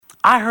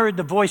I heard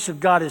the voice of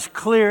God as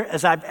clear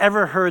as I've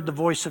ever heard the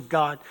voice of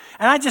God.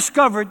 And I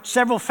discovered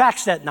several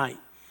facts that night.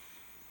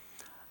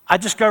 I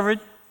discovered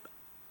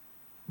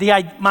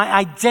my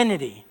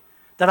identity,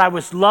 that I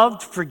was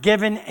loved,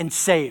 forgiven, and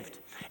saved.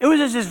 It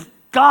was as if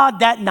God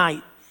that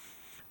night,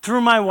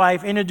 through my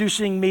wife,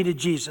 introducing me to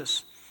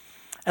Jesus,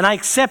 and I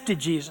accepted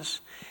Jesus.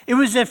 It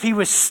was as if he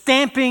was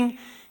stamping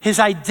his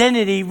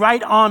identity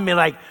right on me,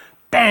 like,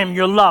 bam,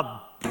 you're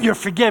loved, you're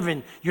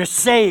forgiven, you're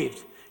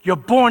saved, you're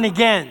born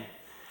again.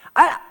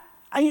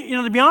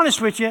 To be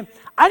honest with you,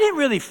 I didn't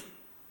really,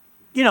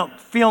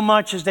 feel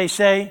much, as they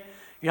say.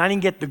 I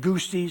didn't get the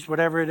goosties,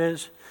 whatever it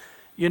is.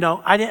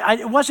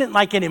 It wasn't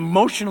like an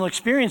emotional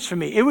experience for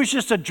me. It was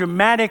just a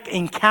dramatic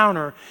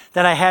encounter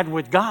that I had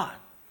with God.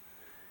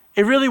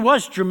 It really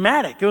was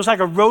dramatic. It was like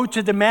a road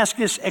to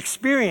Damascus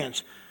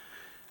experience.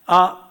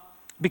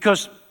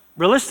 Because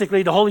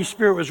realistically, the Holy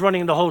Spirit was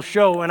running the whole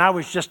show, and I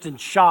was just in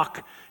shock,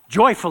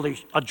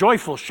 a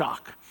joyful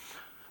shock.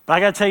 But I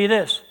got to tell you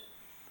this.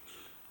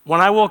 When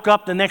I woke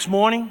up the next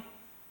morning,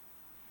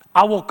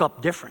 I woke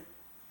up different.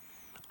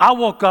 I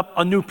woke up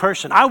a new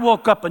person. I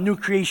woke up a new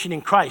creation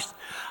in Christ.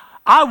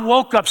 I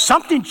woke up,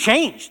 something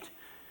changed.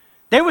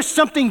 There was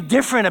something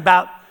different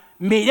about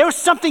me. There was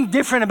something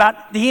different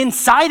about the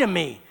inside of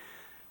me.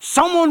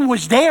 Someone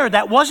was there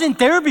that wasn't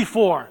there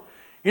before.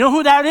 You know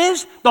who that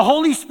is? The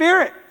Holy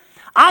Spirit.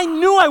 I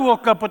knew I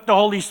woke up with the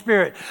Holy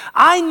Spirit.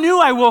 I knew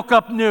I woke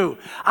up new.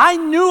 I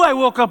knew I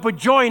woke up with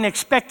joy and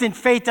expectant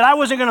faith that I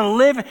wasn't going to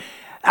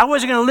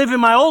live in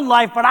my old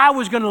life, but I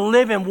was going to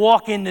live and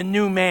walk in the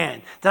new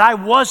man, that I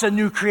was a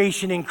new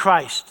creation in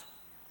Christ.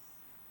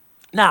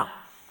 Now,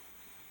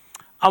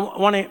 I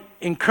want to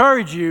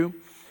encourage you.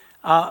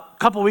 A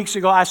couple weeks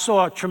ago, I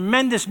saw a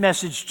tremendous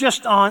message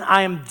just on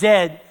I am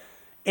dead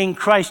in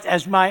Christ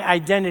as my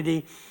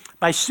identity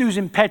by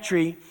Susan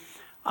Petrie.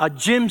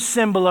 Jim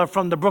Cymbala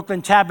from the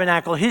Brooklyn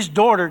Tabernacle, his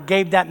daughter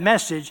gave that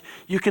message.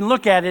 You can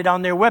look at it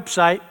on their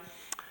website,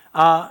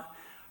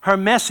 her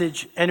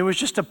message, and it was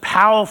just a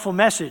powerful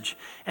message.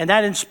 And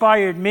that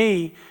inspired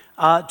me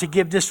to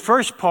give this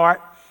first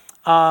part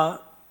of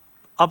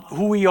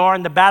who we are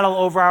in the battle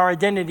over our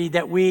identity,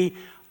 that we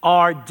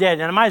are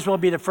dead. And I might as well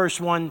be the first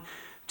one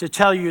to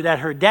tell you that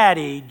her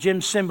daddy, Jim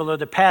Cymbala,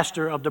 the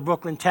pastor of the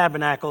Brooklyn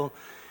Tabernacle,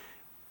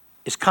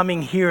 is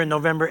coming here on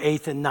November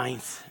 8th and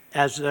 9th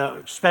as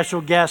a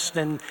special guest,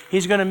 and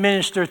he's going to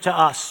minister to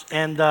us.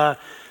 And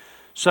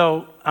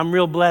so I'm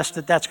real blessed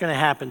that that's going to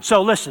happen.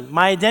 So listen,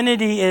 my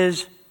identity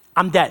is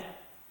I'm dead,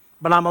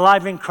 but I'm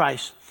alive in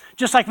Christ.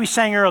 Just like we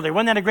sang earlier.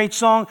 Wasn't that a great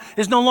song?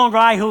 It's no longer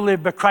I who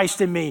live, but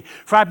Christ in me.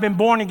 For I've been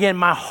born again,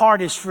 my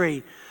heart is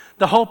free.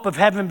 The hope of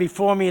heaven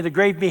before me, the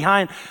grave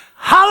behind.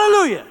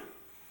 Hallelujah!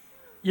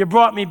 You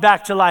brought me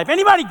back to life.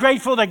 Anybody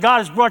grateful that God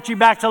has brought you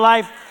back to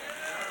life?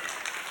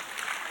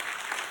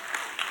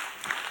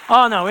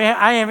 Oh, no,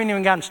 I haven't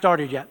even gotten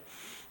started yet.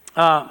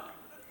 I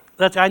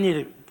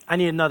need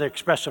another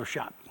espresso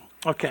shot.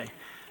 Okay.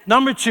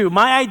 Number 2,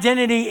 my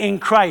identity in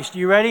Christ.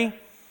 You ready?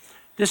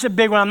 This is a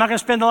big one. I'm not going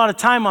to spend a lot of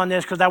time on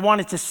this because I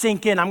want it to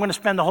sink in. I'm going to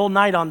spend the whole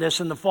night on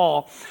this in the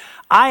fall.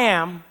 I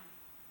am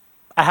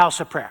a house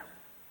of prayer.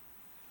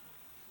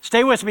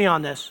 Stay with me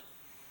on this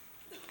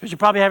because you're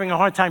probably having a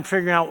hard time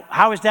figuring out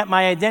how is that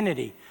my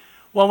identity.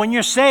 Well, when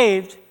you're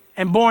saved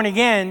and born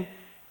again,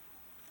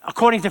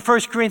 according to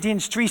 1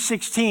 Corinthians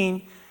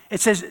 3:16,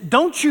 it says,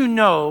 don't you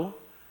know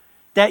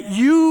that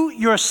you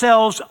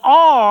yourselves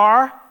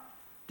are,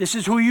 this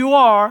is who you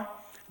are,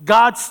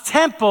 God's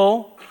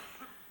temple,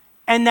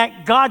 and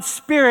that God's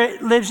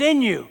Spirit lives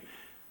in you.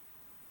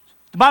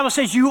 The Bible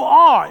says you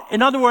are.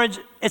 In other words,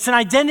 it's an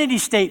identity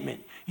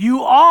statement.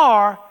 You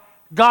are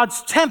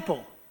God's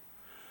temple.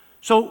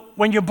 So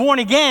when you're born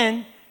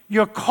again,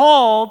 you're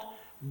called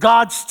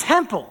God's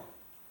temple.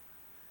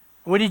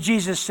 What did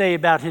Jesus say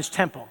about his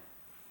temple?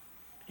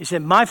 He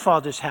said, my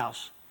Father's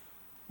house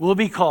will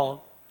be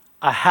called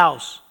a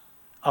house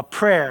of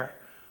prayer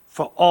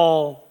for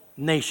all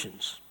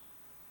nations.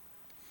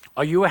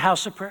 Are you a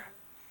house of prayer?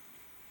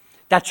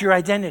 That's your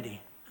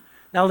identity.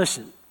 Now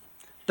listen,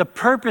 the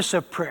purpose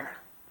of prayer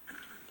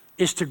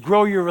is to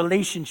grow your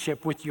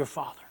relationship with your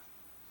Father.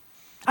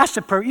 That's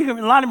the purpose. You have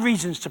a lot of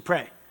reasons to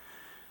pray.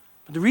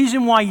 But the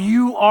reason why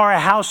you are a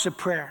house of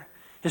prayer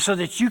is so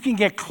that you can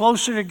get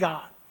closer to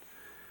God,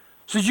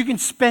 so that you can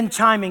spend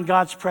time in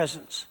God's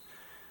presence,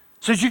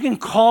 so that you can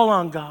call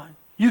on God,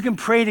 you can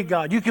pray to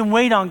God, you can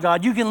wait on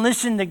God, you can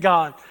listen to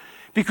God,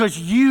 because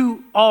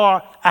you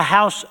are a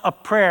house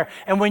of prayer.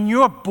 And when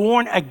you're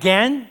born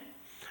again,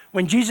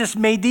 when Jesus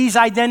made these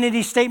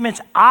identity statements,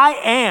 I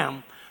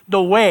am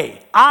the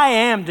way, I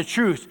am the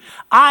truth,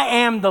 I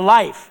am the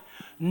life.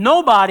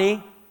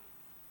 Nobody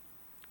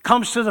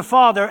comes to the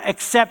Father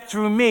except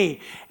through me.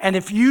 And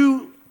if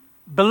you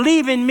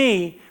believe in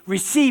me,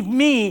 receive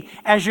me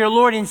as your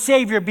Lord and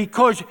Savior,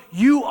 because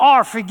you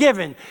are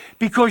forgiven,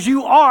 because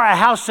you are a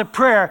house of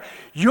prayer,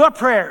 your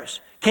prayers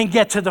can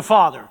get to the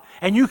Father,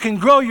 and you can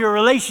grow your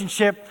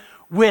relationship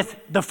with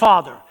the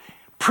Father.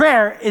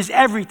 Prayer is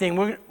everything.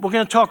 We're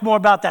going to talk more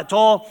about that. It's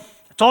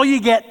all you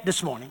get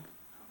this morning.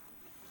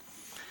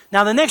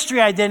 Now, the next three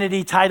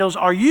identity titles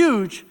are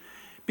huge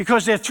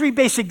because they're three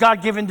basic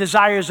God-given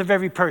desires of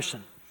every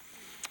person.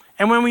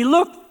 And when we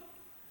look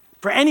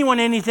for anyone,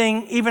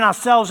 anything, even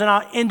ourselves and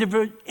our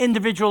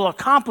individual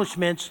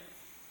accomplishments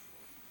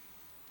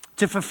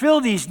to fulfill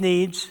these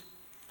needs,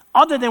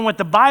 other than what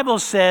the Bible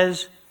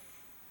says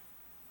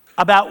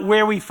about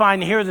where we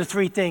find, here are the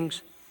three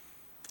things: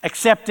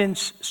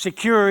 acceptance,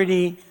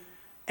 security,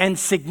 and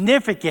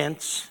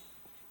significance,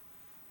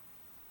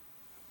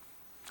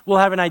 we'll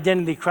have an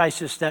identity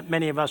crisis that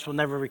many of us will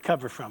never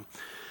recover from.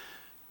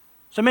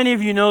 So many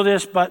of you know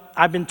this, but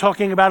I've been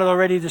talking about it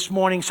already this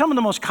morning. Some of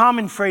the most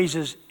common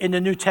phrases in the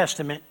New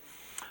Testament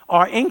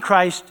are in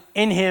Christ,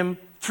 in Him,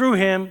 through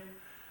Him,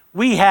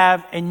 we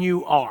have, and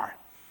you are.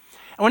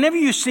 And whenever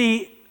you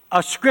see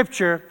a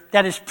scripture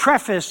that is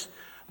prefaced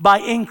by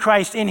in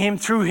Christ, in Him,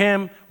 through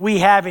Him, we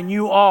have, and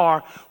you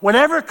are,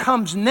 whatever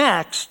comes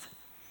next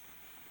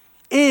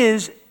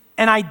is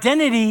an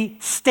identity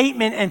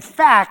statement and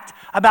fact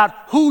about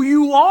who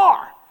you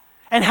are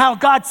and how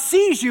God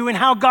sees you and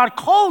how God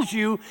calls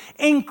you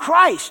in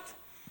Christ.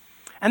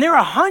 And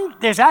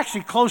there's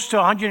actually close to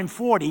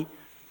 140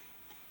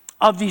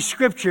 of these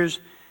scriptures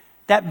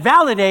that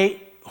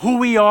validate who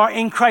we are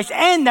in Christ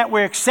and that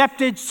we're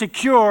accepted,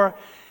 secure,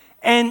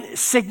 and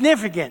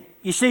significant.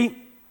 You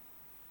see,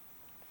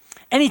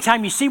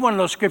 anytime you see one of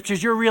those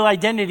scriptures, your real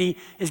identity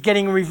is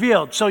getting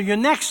revealed. So your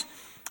next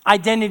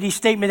identity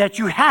statement that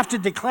you have to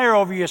declare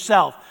over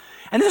yourself,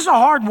 and this is a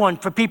hard one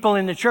for people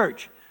in the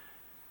church,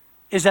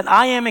 is that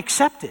I am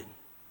accepted.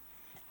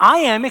 I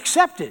am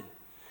accepted.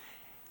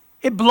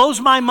 It blows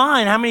my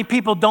mind how many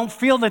people don't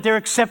feel that they're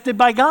accepted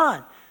by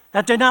God,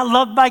 that they're not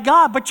loved by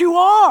God, but you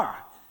are.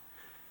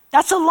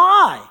 That's a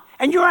lie.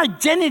 And your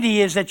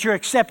identity is that you're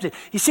accepted.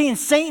 You see, and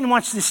Satan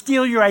wants to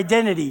steal your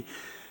identity.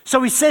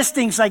 So he says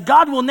things like,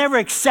 God will never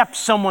accept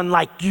someone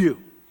like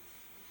you.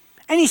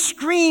 And he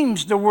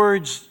screams the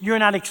words, you're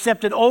not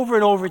accepted, over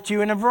and over to you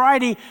in a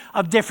variety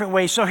of different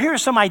ways. So here are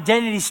some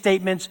identity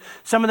statements,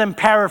 some of them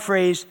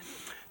paraphrased,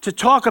 to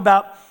talk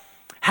about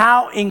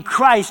how in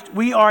Christ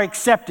we are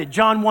accepted.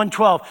 John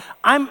 1:12,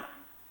 I'm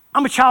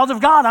a child of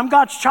God. I'm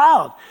God's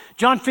child.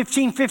 John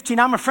 15:15,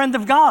 I'm a friend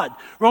of God.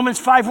 Romans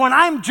 5:1,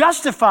 I'm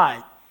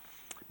justified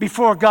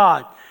before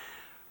God.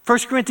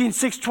 1 Corinthians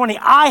 6:20,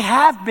 I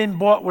have been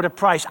bought with a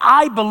price.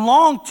 I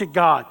belong to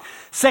God.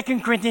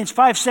 2 Corinthians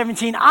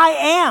 5:17, I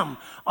am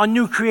a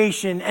new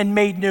creation and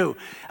made new.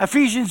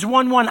 Ephesians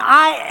 1:1,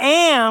 I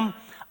am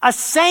a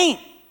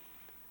saint.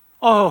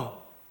 Oh,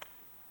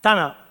 time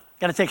out.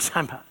 Got to take a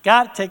time out.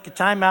 Got to take a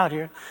time out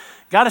here.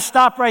 Got to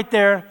stop right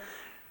there.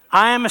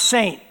 I am a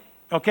saint.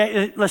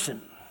 Okay,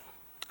 listen.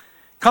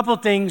 A couple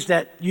of things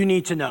that you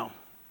need to know.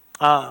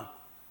 I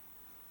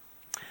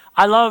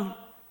love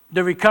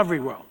the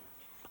recovery world.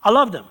 I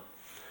love them.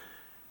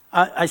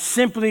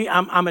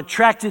 I'm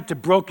attracted to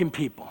broken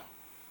people.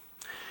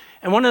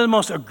 And one of the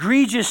most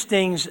egregious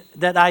things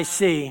that I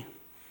see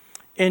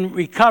in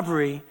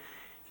recovery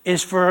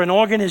is for an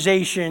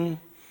organization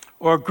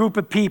or a group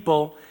of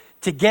people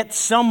to get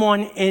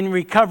someone in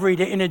recovery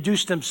to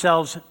introduce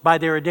themselves by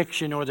their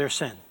addiction or their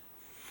sin.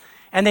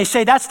 And they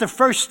say that's the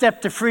first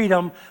step to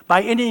freedom,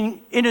 by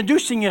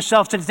introducing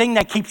yourself to the thing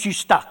that keeps you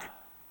stuck,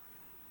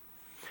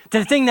 to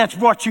the thing that's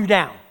brought you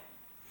down.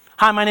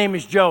 Hi, my name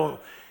is Joe,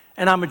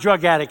 and I'm a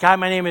drug addict. Hi,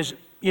 my name is,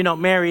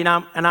 Mary, and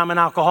I'm an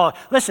alcoholic.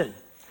 Listen,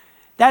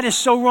 that is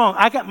so wrong.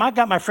 I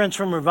got my friends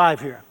from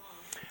Revive here.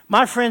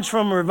 My friends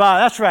from Revive,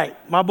 that's right.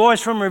 My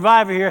boys from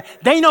Revive are here.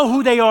 They know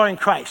who they are in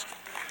Christ,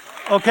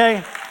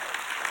 okay?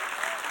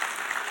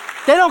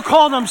 They don't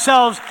call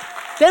themselves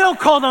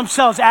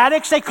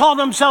addicts. They call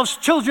themselves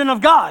children of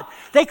God.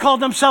 They call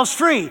themselves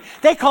free.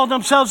 They call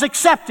themselves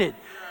accepted.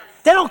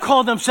 They don't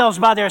call themselves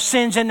by their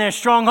sins and their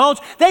strongholds.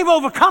 They've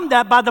overcome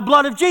that by the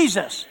blood of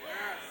Jesus.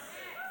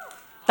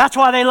 That's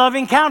why they love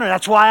Encounter.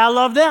 That's why I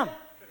love them.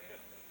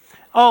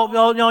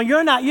 Oh, no,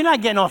 you're not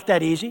getting off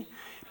that easy.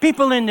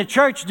 People in the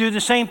church do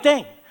the same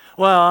thing.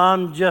 Well,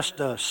 I'm just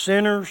a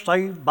sinner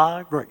saved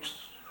by grace.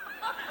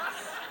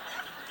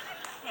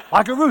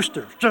 Like a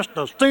rooster, just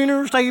a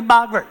sinner saved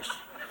by grace.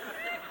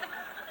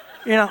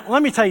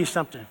 Let me tell you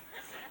something.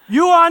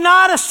 You are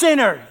not a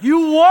sinner.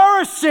 You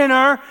were a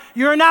sinner.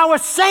 You're now a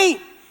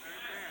saint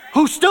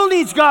who still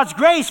needs God's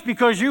grace,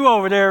 because you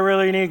over there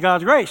really need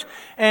God's grace,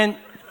 and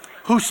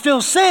who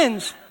still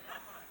sins.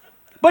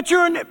 But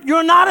you're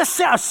not a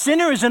sinner. A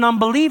sinner is an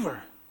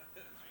unbeliever.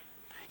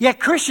 Yet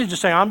Christians are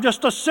saying, I'm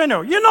just a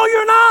sinner.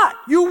 You're not.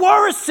 You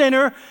were a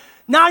sinner.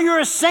 Now you're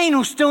a saint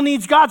who still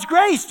needs God's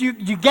grace. You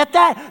get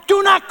that?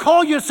 Do not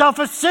call yourself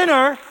a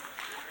sinner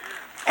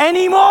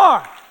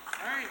anymore.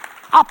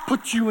 I'll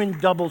put you in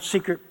double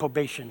secret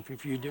probation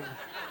if you do.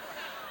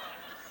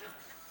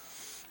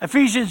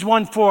 Ephesians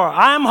 1:4,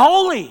 I am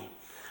holy.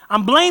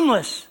 I'm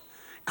blameless.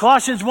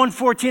 Colossians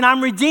 1:14,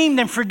 I'm redeemed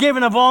and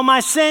forgiven of all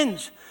my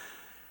sins.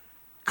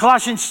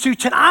 Colossians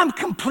 2:10, I'm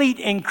complete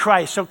in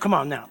Christ. So come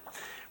on now.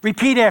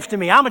 Repeat after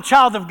me. I'm a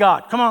child of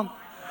God. Come on.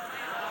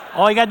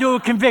 All you got to do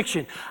with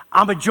conviction.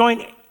 I'm a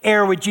joint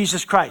heir with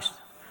Jesus Christ.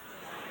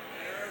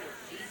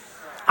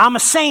 I'm a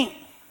saint.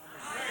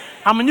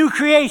 I'm a new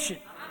creation.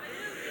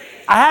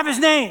 I have his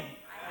name.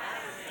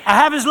 I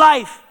have his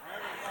life.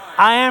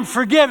 I am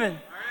forgiven.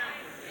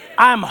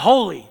 I am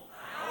holy,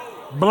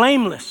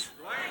 blameless,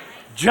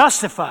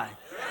 justified.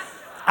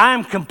 I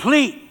am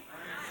complete.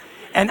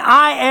 And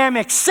I am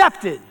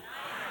accepted.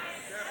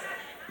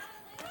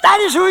 That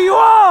is who you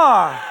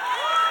are.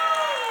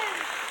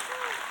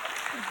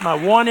 My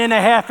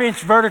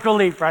 1.5-inch vertical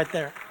leap right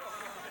there.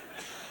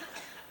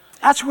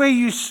 That's where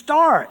you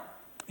start.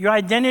 Your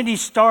identity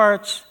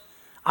starts.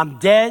 I'm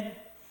dead.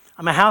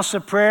 I'm a house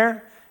of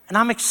prayer. And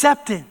I'm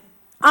accepted.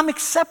 I'm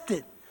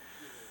accepted.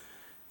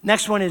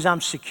 Next one is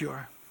I'm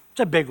secure. It's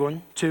a big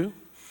one, too.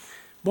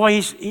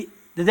 Boy,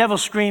 the devil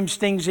screams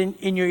things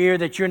in your ear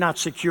that you're not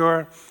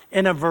secure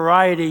in a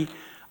variety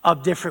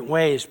of different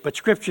ways. But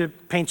Scripture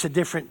paints a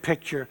different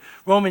picture.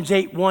 Romans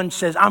 8:1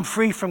 says, I'm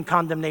free from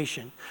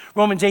condemnation.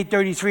 Romans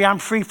 8:33, I'm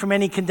free from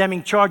any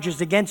condemning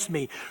charges against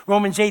me.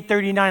 Romans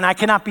 8:39, I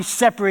cannot be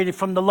separated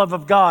from the love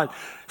of God.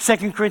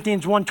 2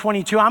 Corinthians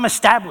 1:22, I'm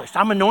established,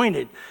 I'm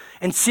anointed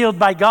and sealed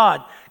by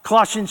God.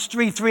 Colossians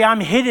 3:3,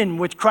 I'm hidden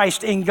with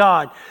Christ in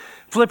God.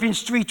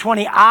 Philippians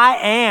 3:20, I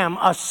am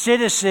a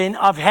citizen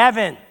of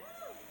heaven.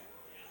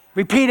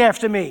 Repeat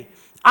after me.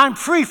 I'm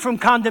free from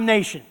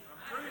condemnation.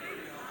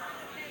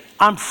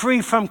 I'm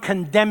free from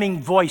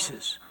condemning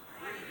voices.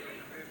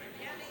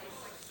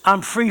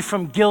 I'm free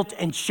from guilt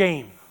and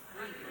shame.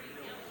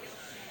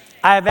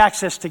 I have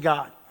access to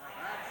God.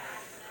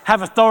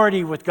 Have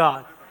authority with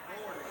God.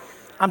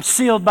 I'm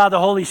sealed by the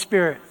Holy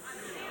Spirit.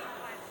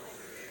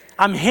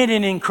 I'm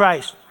hidden in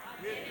Christ.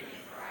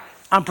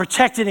 I'm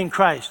protected in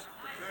Christ.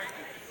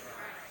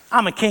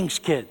 I'm a king's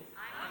kid.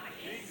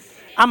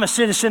 I'm a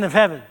citizen of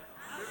heaven.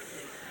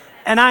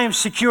 And I am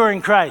secure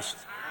in Christ.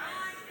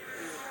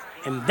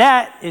 And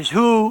that is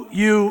who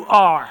you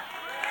are.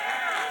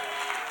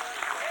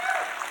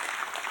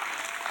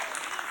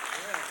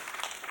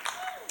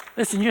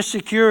 Listen, your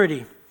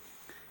security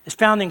is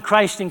found in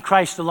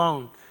Christ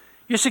alone.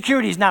 Your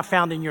security is not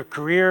found in your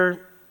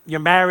career, your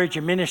marriage,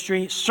 your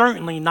ministry,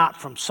 certainly not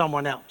from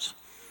someone else.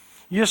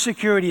 Your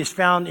security is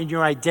found in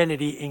your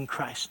identity in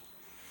Christ.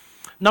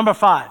 Number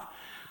 5,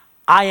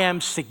 I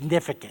am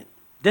significant.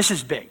 This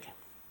is big.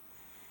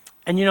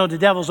 And you know, the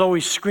devil's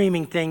always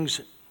screaming things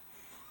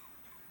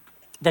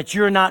that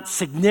you're not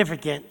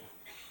significant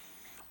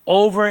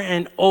over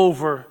and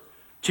over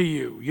to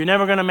you. You're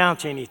never going to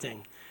amount to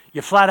anything.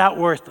 You're flat out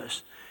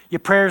worthless. Your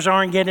prayers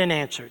aren't getting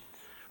answered.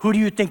 Who do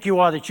you think you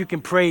are that you can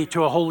pray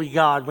to a holy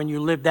God when you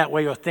live that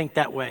way or think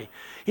that way?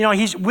 You know,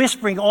 he's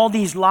whispering all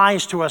these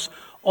lies to us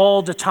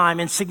all the time.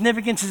 And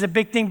significance is a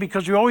big thing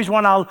because we always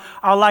want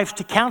our life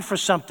to count for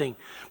something.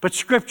 But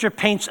Scripture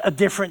paints a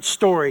different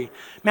story.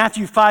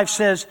 Matthew 5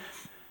 says,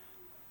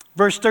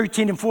 verse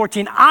 13 and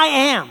 14, I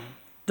am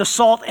the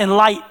salt and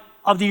light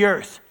of the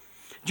earth.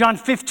 John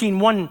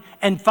 15:1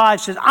 and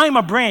 5 says, I am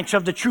a branch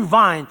of the true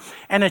vine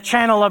and a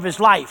channel of his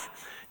life.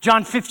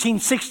 John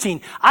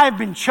 15:16, I have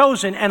been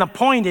chosen and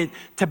appointed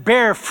to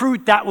bear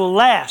fruit that will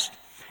last.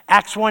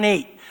 Acts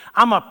 1:8,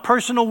 I'm a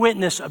personal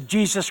witness of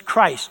Jesus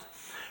Christ.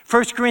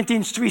 1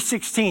 Corinthians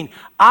 3:16,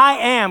 I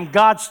am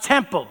God's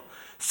temple.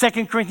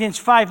 2 Corinthians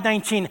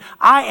 5:19,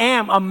 I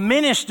am a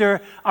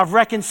minister of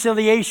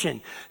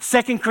reconciliation.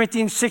 2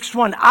 Corinthians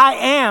 6:1, I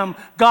am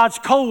God's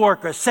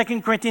co-worker.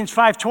 2 Corinthians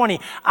 5:20,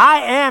 I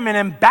am an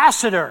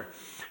ambassador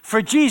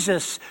for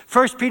Jesus.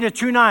 1 Peter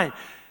 2:9,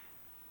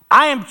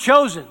 I am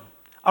chosen,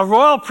 a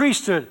royal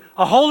priesthood,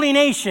 a holy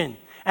nation,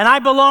 and I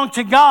belong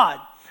to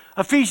God.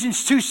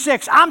 Ephesians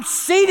 2:6, I'm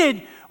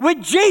seated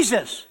with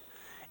Jesus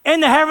in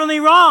the heavenly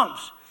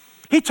realms.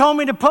 He told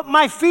me to put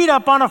my feet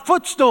up on a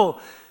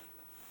footstool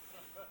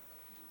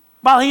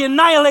while he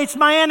annihilates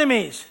my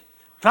enemies.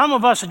 Some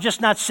of us are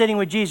just not sitting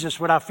with Jesus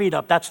with our feet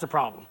up. That's the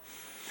problem.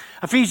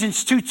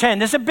 Ephesians 2:10,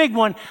 this is a big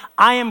one.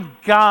 I am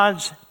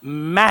God's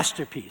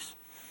masterpiece.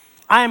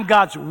 I am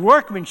God's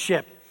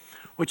workmanship,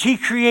 which he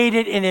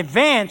created in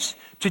advance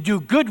to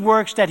do good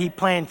works that he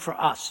planned for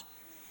us.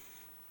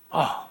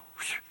 Oh,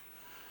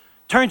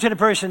 turn to the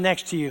person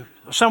next to you,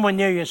 or someone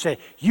near you, and say,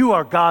 you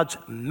are God's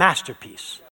masterpiece.